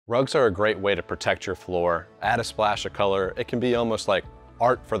Rugs are a great way to protect your floor, add a splash of color. It can be almost like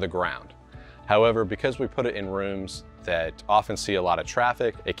art for the ground. However, because we put it in rooms that often see a lot of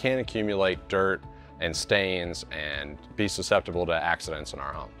traffic, it can accumulate dirt and stains and be susceptible to accidents in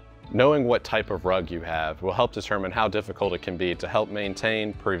our home. Knowing what type of rug you have will help determine how difficult it can be to help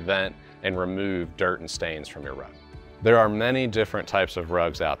maintain, prevent, and remove dirt and stains from your rug. There are many different types of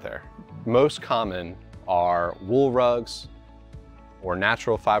rugs out there. Most common are wool rugs or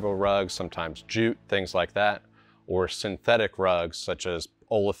natural fiber rugs, sometimes jute, things like that, or synthetic rugs such as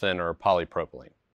olefin or polypropylene.